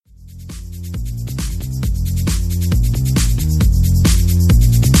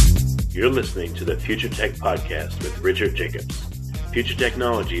You're listening to the Future Tech Podcast with Richard Jacobs. Future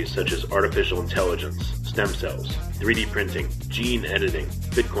technologies such as artificial intelligence, stem cells, 3D printing, gene editing,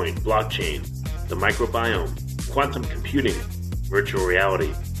 Bitcoin, blockchain, the microbiome, quantum computing, virtual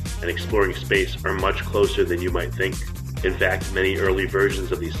reality, and exploring space are much closer than you might think. In fact, many early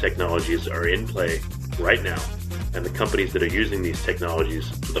versions of these technologies are in play right now, and the companies that are using these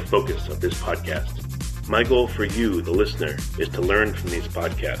technologies are the focus of this podcast. My goal for you, the listener, is to learn from these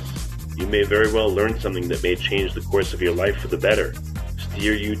podcasts. You may very well learn something that may change the course of your life for the better,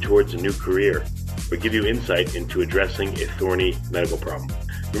 steer you towards a new career, or give you insight into addressing a thorny medical problem.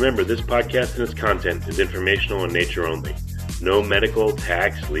 Remember, this podcast and its content is informational in nature only. No medical,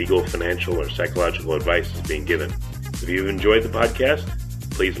 tax, legal, financial, or psychological advice is being given. If you've enjoyed the podcast,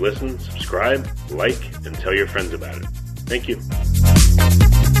 please listen, subscribe, like, and tell your friends about it. Thank you.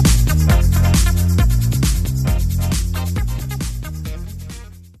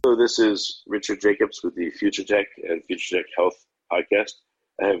 So this is Richard Jacobs with the Future Tech and Future Tech Health podcast.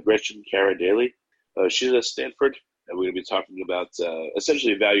 I have Gretchen Kara Daly. She's at Stanford, and we're going to be talking about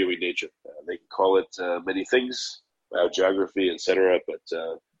essentially evaluating nature. They can call it many things, biogeography, etc., but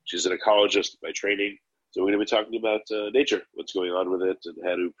she's an ecologist by training. So we're going to be talking about nature, what's going on with it, and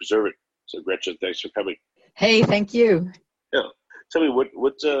how to preserve it. So Gretchen, thanks for coming. Hey, thank you. Yeah. Tell me,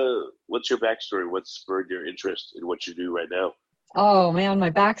 what's your backstory? What spurred your interest in what you do right now? Oh, man,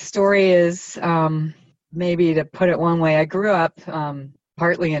 my backstory is, maybe to put it one way, I grew up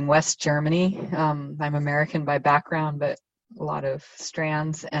partly in West Germany. I'm American by background, but a lot of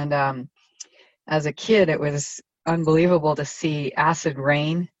strands. And as a kid, it was unbelievable to see acid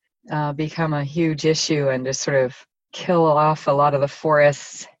rain become a huge issue and just sort of kill off a lot of the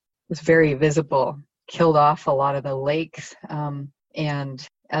forests. It was very visible, killed off a lot of the lakes. And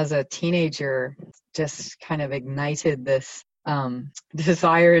as a teenager, just kind of ignited this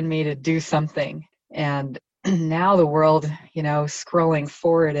desire in me to do something. And now the world, scrolling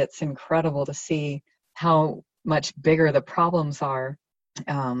forward, it's incredible to see how much bigger the problems are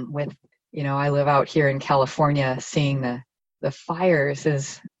with, I live out here in California, seeing the fires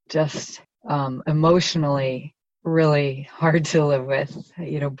is just emotionally really hard to live with,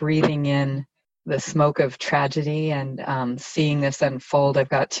 breathing in the smoke of tragedy and seeing this unfold. I've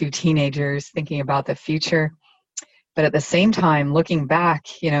got 2 teenagers thinking about the future. But at the same time, looking back,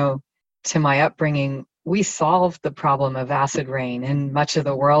 to my upbringing, we solved the problem of acid rain. In much of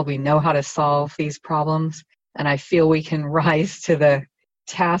the world, we know how to solve these problems. And I feel we can rise to the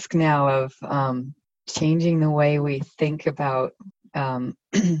task now of changing the way we think about,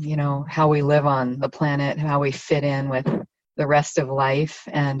 how we live on the planet, how we fit in with the rest of life.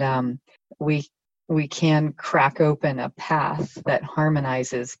 And we can crack open a path that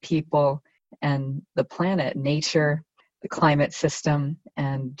harmonizes people and the planet, nature, the climate system,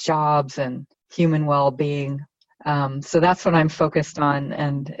 and jobs and human well-being. So that's what I'm focused on,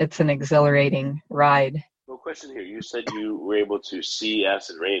 and it's an exhilarating ride. Well, question here. You said you were able to see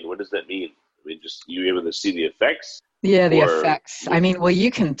acid rain. What does that mean? I mean, just you were able to see the effects? Yeah, the effects. I mean, well,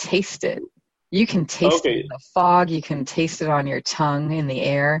 you can taste it. You can taste it in the fog. You can taste it on your tongue in the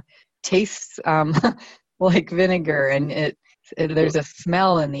air. Tastes like vinegar, and there's a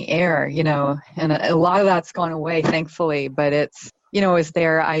smell in the air, and a lot of that's gone away, thankfully, but it's, it was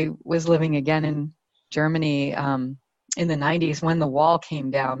there. I was living again in Germany in the 90s when the wall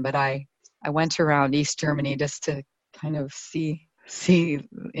came down, but I went around East Germany just to kind of see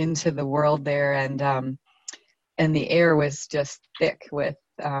into the world there, and the air was just thick with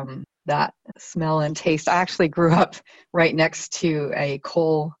that smell and taste. I actually grew up right next to a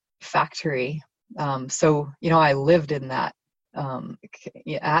coal factory, so I lived in that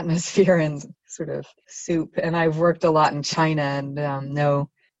atmosphere and sort of soup. And I've worked a lot in China and know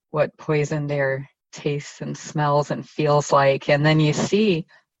what poisoned air tastes and smells and feels like. And then you see,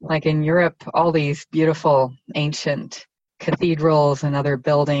 like in Europe, all these beautiful ancient cathedrals and other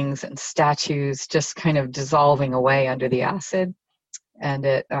buildings and statues just kind of dissolving away under the acid. And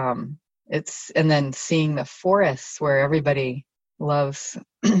and then seeing the forests where everybody loves,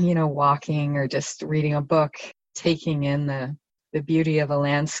 walking or just reading a book, taking in the beauty of a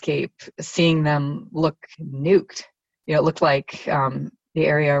landscape, seeing them look nuked. It looked like the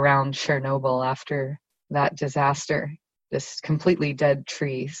area around Chernobyl after that disaster, just completely dead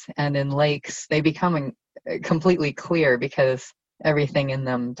trees. And in lakes, they become completely clear because everything in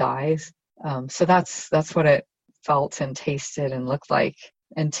them dies. So that's what it felt and tasted and looked like.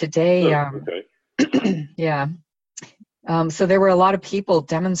 And today, yeah. So there were a lot of people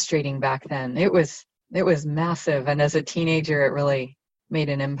demonstrating back then. It was massive. And as a teenager, it really made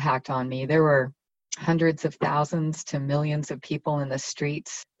an impact on me. There were hundreds of thousands to millions of people in the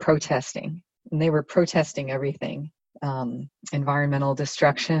streets protesting. And they were protesting everything, environmental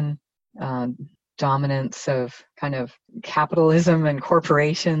destruction, dominance of kind of capitalism and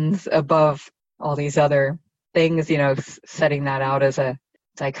corporations above all these other things, setting that out as a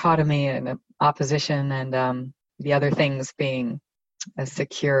dichotomy and an opposition, and the other things being a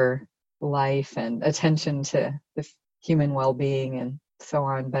secure life and attention to the human well-being and so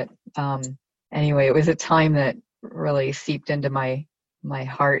on. But anyway, it was a time that really seeped into my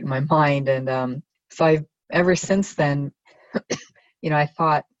heart and my mind, and so I've ever since then, I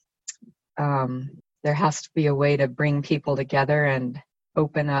thought there has to be a way to bring people together and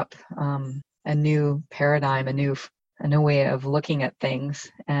open up a new paradigm, a new way of looking at things.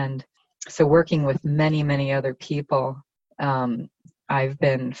 And so working with many, many other people, I've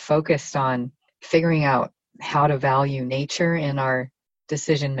been focused on figuring out how to value nature in our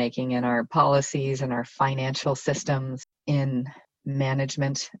decision making, in our policies, in our financial systems, in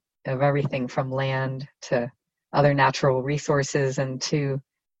management of everything from land to other natural resources, and to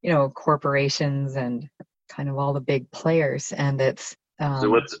corporations and kind of all the big players. And it's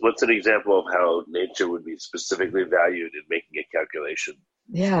so what's an example of how nature would be specifically valued in making a calculation?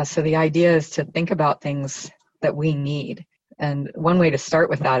 Yeah, so the idea is to think about things that we need. And one way to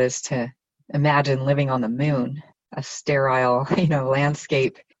start with that is to imagine living on the moon, a sterile,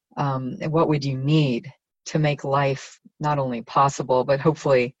 landscape. What would you need to make life not only possible, but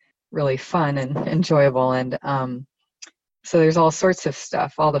hopefully really fun and enjoyable? And so there's all sorts of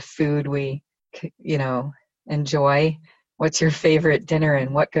stuff, all the food we, enjoy. What's your favorite dinner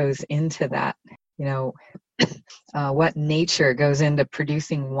and what goes into that? What nature goes into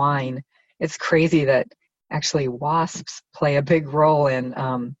producing wine. It's crazy that actually wasps play a big role in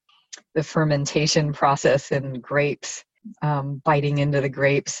the fermentation process in grapes, biting into the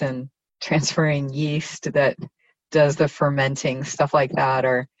grapes and transferring yeast that does the fermenting, stuff like that.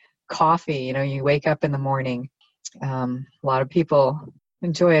 Or coffee, you wake up in the morning. A lot of people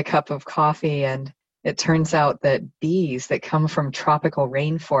enjoy a cup of coffee, and it turns out that bees that come from tropical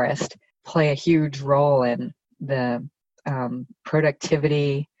rainforest play a huge role in the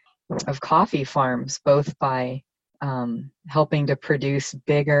productivity of coffee farms, both by helping to produce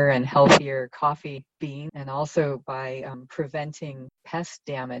bigger and healthier coffee beans, and also by preventing pest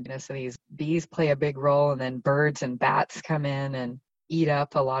damage. So these bees play a big role, and then birds and bats come in and eat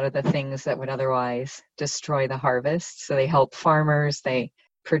up a lot of the things that would otherwise destroy the harvest. So they help farmers, they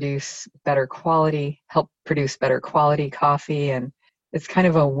help produce better quality coffee, and it's kind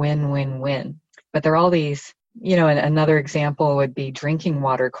of a win-win-win. But there are all these, and another example would be drinking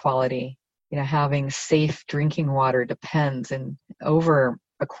water quality. Having safe drinking water depends, and over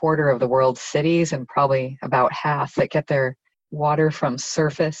a quarter of the world's cities, and probably about half, that get their water from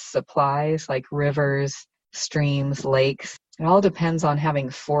surface supplies like rivers, streams, lakes. It all depends on having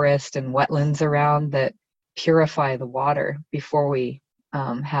forest and wetlands around that purify the water before we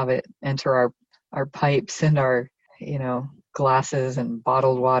have it enter our pipes and our, glasses and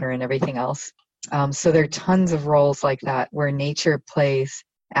bottled water and everything else. So there are tons of roles like that where nature plays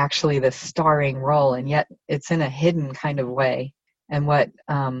actually the starring role, and yet it's in a hidden kind of way. And what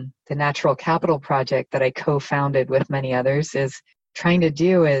the Natural Capital Project that I co-founded with many others is trying to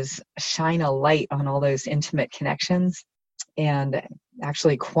do is shine a light on all those intimate connections and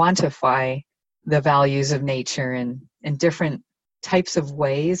actually quantify the values of nature in different types of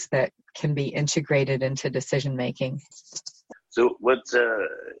ways that can be integrated into decision making. So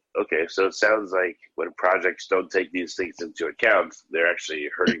so it sounds like when projects don't take these things into account, they're actually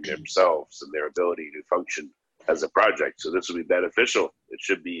hurting themselves and their ability to function as a project. So this would be beneficial. It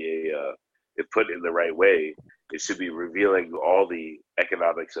should be if put in the right way, it should be revealing all the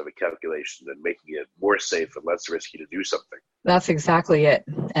economics of a calculation and making it more safe and less risky to do something. That's exactly it.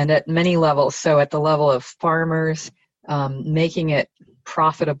 And at many levels. So at the level of farmers, making it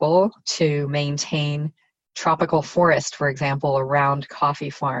profitable to maintain tropical forest, for example, around coffee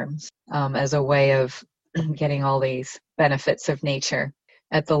farms, as a way of getting all these benefits of nature.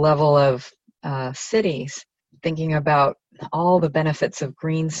 At the level of cities, thinking about all the benefits of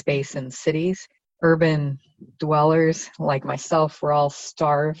green space in cities. Urban dwellers like myself, we're all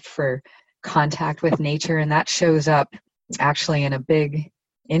starved for contact with nature, and that shows up actually in a big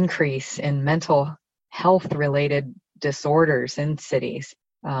increase in mental health related disorders in cities,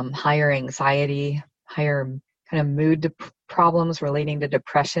 higher anxiety, higher kind of mood problems relating to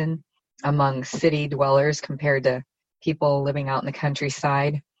depression among city dwellers compared to people living out in the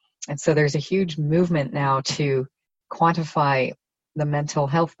countryside. And so there's a huge movement now to quantify the mental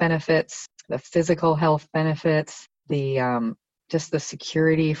health benefits, the physical health benefits, the just the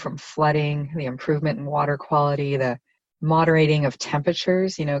security from flooding, the improvement in water quality, the moderating of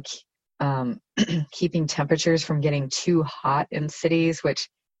temperatures, keeping temperatures from getting too hot in cities, which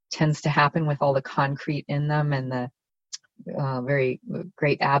tends to happen with all the concrete in them and the very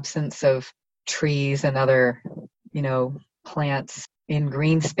great absence of trees and other, plants in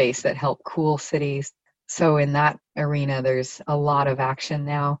green space that help cool cities. So in that arena, there's a lot of action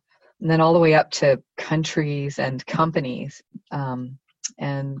now. And then all the way up to countries and companies,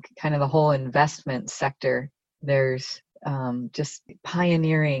 and kind of the whole investment sector. There's just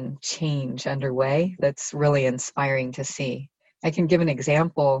pioneering change underway that's really inspiring to see. I can give an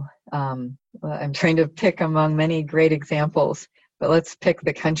example. I'm trying to pick among many great examples, but let's pick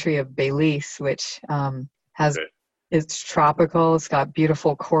the country of Belize, which it's tropical. It's got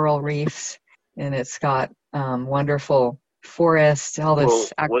beautiful coral reefs, and it's got wonderful forests. All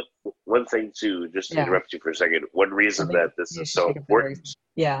this. One thing too, just to interrupt you for a second. One reason that this is so important.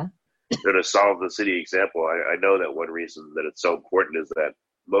 Yeah. To solve the city example, I know that one reason that it's so important is that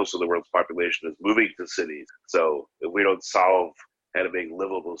most of the world's population is moving to cities. So if we don't solve how to make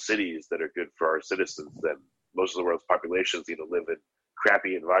livable cities that are good for our citizens, then most of the world's population is going to live in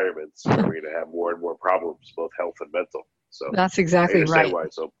crappy environments where we're going to have more and more problems, both health and mental. So that's exactly right. Why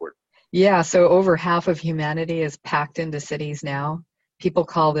it's so important. Yeah, so over half of humanity is packed into cities now. People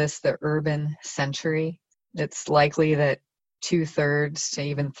call this the urban century. It's likely that 2/3 to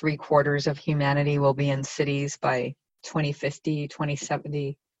even 3/4 of humanity will be in cities by 2050,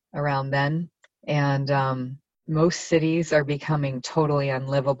 2070, around then. And most cities are becoming totally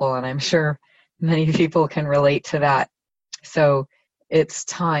unlivable, and I'm sure many people can relate to that. So it's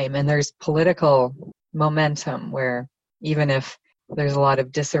time, and there's political momentum where even if there's a lot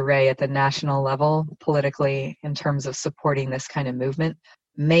of disarray at the national level politically in terms of supporting this kind of movement,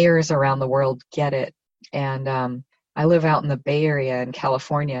 mayors around the world get it. And I live out in the Bay Area in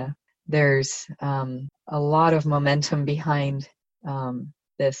California. There's a lot of momentum behind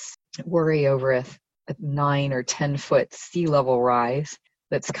this worry over a 9 or 10 foot sea level rise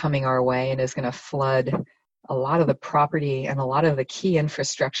that's coming our way and is going to flood a lot of the property and a lot of the key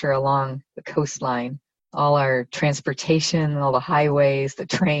infrastructure along the coastline. All our transportation, all the highways, the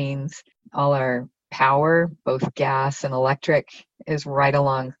trains, all our power, both gas and electric, is right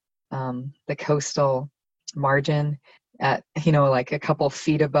along the coastal margin at, like a couple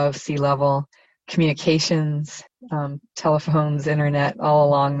feet above sea level. Communications, telephones, internet, all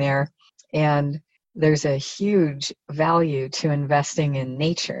along there. And there's a huge value to investing in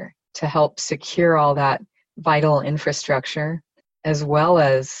nature to help secure all that vital infrastructure, as well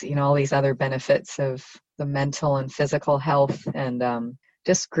as, all these other benefits of the mental and physical health and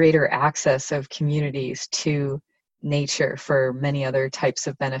just greater access of communities to nature for many other types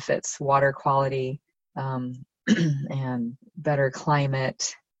of benefits, water quality, and better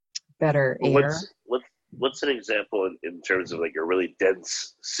climate, better air. What's an example in terms of like a really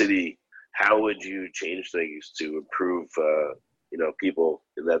dense city? How would you change things to improve, people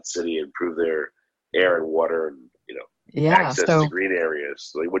in that city, improve their air and water and, access to green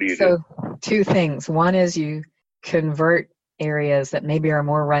areas? Like, what do you do? So 2 things. One is you convert areas that maybe are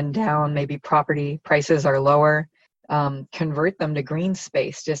more run down, maybe property prices are lower, convert them to green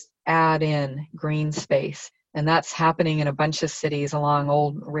space, just add in green space. And that's happening in a bunch of cities along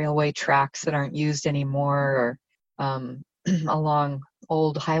old railway tracks that aren't used anymore, or along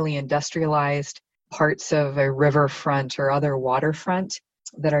old, highly industrialized parts of a riverfront or other waterfront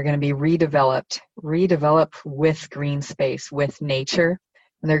that are going to be redeveloped with green space, with nature.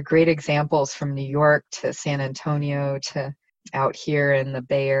 And they're great examples from New York to San Antonio to out here in the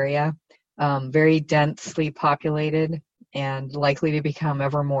Bay Area. Very densely populated and likely to become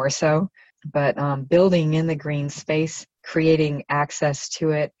ever more so. But building in the green space, creating access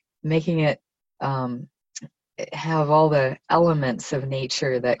to it, making it have all the elements of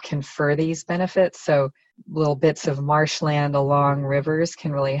nature that confer these benefits. So little bits of marshland along rivers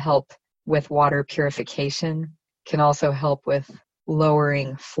can really help with water purification, can also help with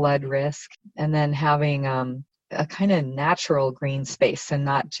lowering flood risk, and then having a kind of natural green space and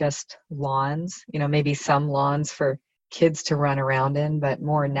not just lawns, maybe some lawns for kids to run around in, but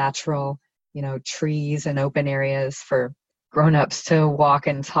more natural, trees and open areas for grown-ups to walk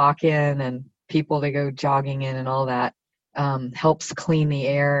and talk in and people to go jogging in, and all that helps clean the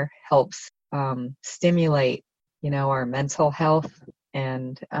air, helps stimulate, our mental health.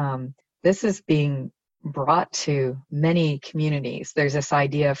 And this is being brought to many communities. There's this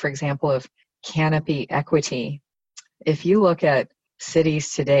idea, for example, of canopy equity. If you look at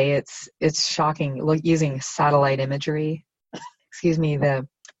cities today, it's shocking. Using satellite imagery, the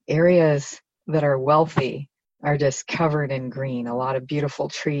areas that are wealthy are just covered in green, a lot of beautiful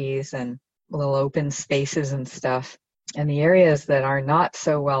trees and little open spaces and stuff. And the areas that are not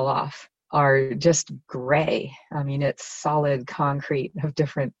so well off are just gray. I mean, it's solid concrete of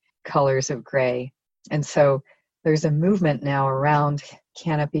different colors of gray. And so there's a movement now around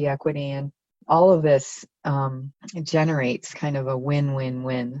canopy equity, and all of this generates kind of a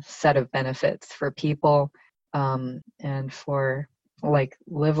win-win-win set of benefits for people and for like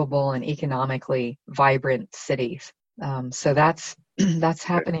livable and economically vibrant cities. So that's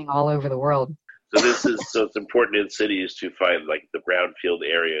happening all over the world. So it's important in cities to find like the brownfield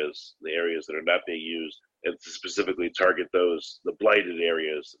areas, the areas that are not being used, and to specifically target those, the blighted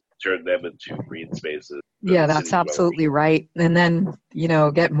areas, turn them into green spaces. Yeah, that's absolutely right. And then,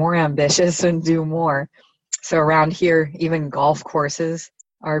 get more ambitious and do more. So around here, even golf courses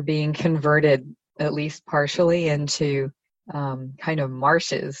are being converted, at least partially, into kind of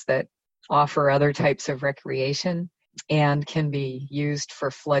marshes that offer other types of recreation and can be used for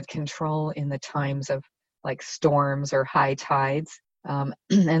flood control in the times of like storms or high tides. And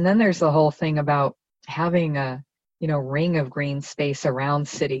then there's the whole thing about having a ring of green space around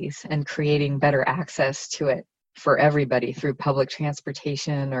cities and creating better access to it for everybody through public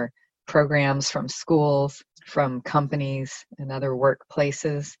transportation or programs from schools, from companies and other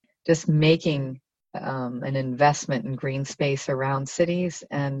workplaces, just making an investment in green space around cities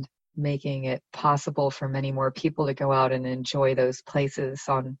and making it possible for many more people to go out and enjoy those places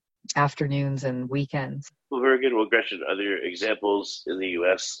on afternoons and weekends. Well, very good. Well, Gretchen, are there examples in the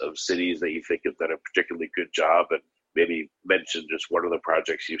U.S. of cities that you think have done a particularly good job, and maybe mention just one of the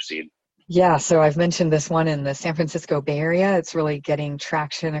projects you've seen? Yeah, so I've mentioned this one in the San Francisco Bay Area. It's really getting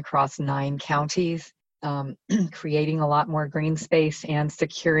traction across 9 counties, creating a lot more green space and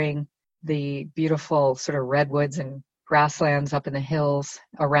securing the beautiful sort of redwoods and grasslands up in the hills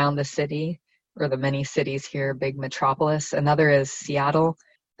around the city, or the many cities here, big metropolis. Another is Seattle,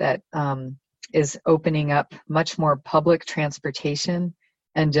 that is opening up much more public transportation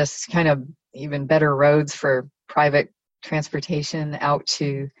and just kind of even better roads for private transportation out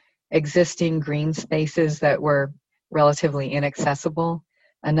to existing green spaces that were relatively inaccessible.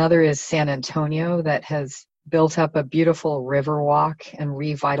 Another is San Antonio, that has built up a beautiful river walk and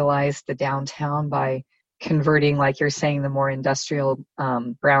revitalized the downtown by converting, like you're saying, the more industrial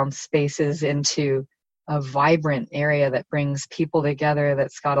brown spaces into a vibrant area that brings people together,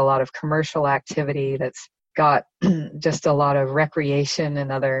 that's got a lot of commercial activity, that's got just a lot of recreation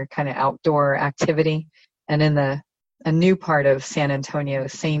and other kind of outdoor activity. And in a new part of San Antonio,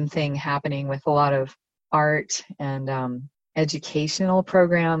 same thing happening with a lot of art and educational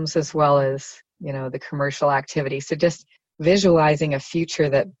programs, as well as, the commercial activity. So just visualizing a future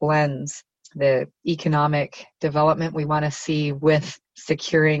that blends the economic development we want to see with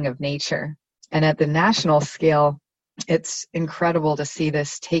securing of nature. And at the national scale, it's incredible to see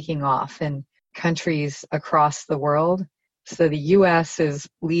this taking off in countries across the world. So the U.S. is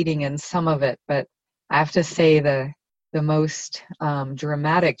leading in some of it, but I have to say the most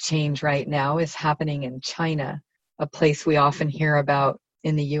dramatic change right now is happening in China, a place we often hear about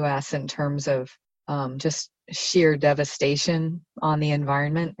in the U.S. in terms of just sheer devastation on the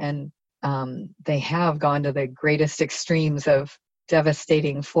environment. And they have gone to the greatest extremes of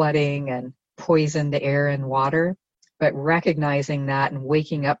devastating flooding and poisoned air and water. But recognizing that and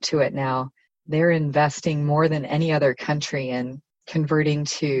waking up to it now, they're investing more than any other country in converting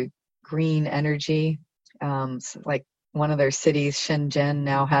to green energy. Like one of their cities, Shenzhen,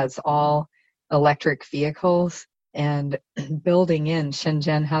 now has all electric vehicles, and building in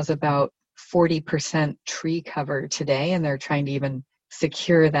Shenzhen has about 40% tree cover today, and they're trying to even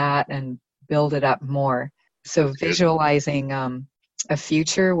secure that and build it up more. So visualizing a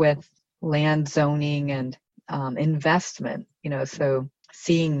future with land zoning and investment, so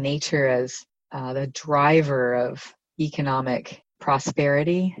seeing nature as the driver of economic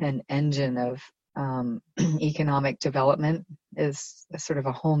prosperity and engine of economic development is sort of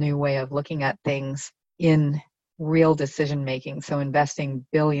a whole new way of looking at things in real decision making. So investing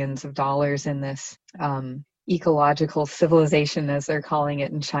billions of dollars in this ecological civilization, as they're calling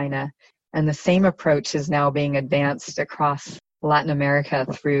it in China. And the same approach is now being advanced across Latin America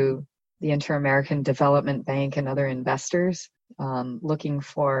through the Inter-American Development Bank and other investors, looking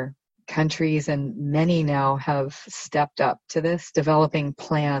for countries, and many now have stepped up to this, developing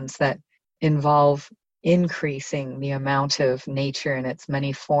plans that involve increasing the amount of nature in its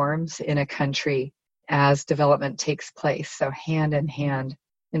many forms in a country as development takes place. So hand in hand,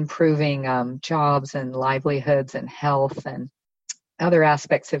 improving jobs and livelihoods and health and other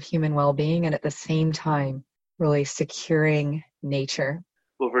aspects of human well-being, and at the same time, really securing nature.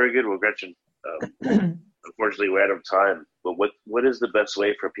 Well, very good. Well, Gretchen, Unfortunately, we're out of time. But what is the best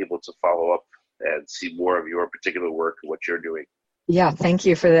way for people to follow up and see more of your particular work and what you're doing? Yeah, thank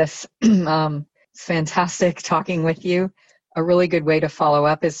you for this. It's fantastic talking with you. A really good way to follow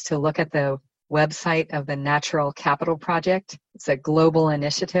up is to look at the website of the Natural Capital Project. It's a global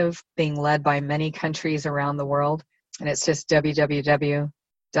initiative being led by many countries around the world. And it's just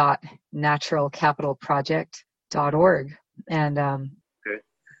www.naturalcapitalproject.org. And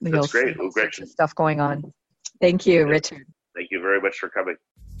That's great. Well, Gretchen, stuff going on. Thank you, Richard. Thank you very much for coming.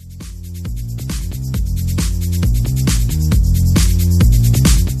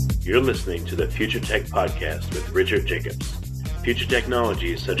 You're listening to the Future Tech Podcast with Richard Jacobs. Future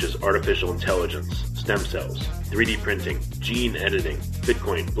technologies such as artificial intelligence, stem cells, 3D printing, gene editing,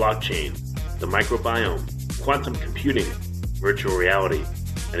 Bitcoin, blockchain, the microbiome, quantum computing, virtual reality,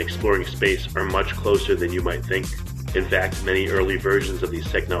 and exploring space are much closer than you might think. In fact, many early versions of these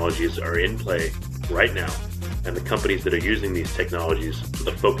technologies are in play right now, and the companies that are using these technologies are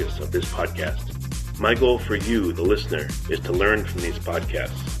the focus of this podcast. My goal for you, the listener, is to learn from these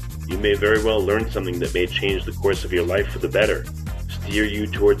podcasts. You may very well learn something that may change the course of your life for the better, steer you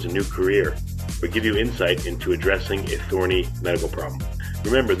towards a new career, or give you insight into addressing a thorny medical problem.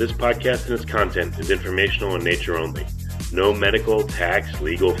 Remember, this podcast and its content is informational in nature only. No medical, tax,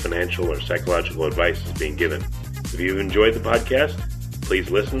 legal, financial, or psychological advice is being given. If you've enjoyed the podcast, please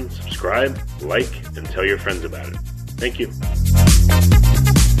listen, subscribe, like, and tell your friends about it. Thank you.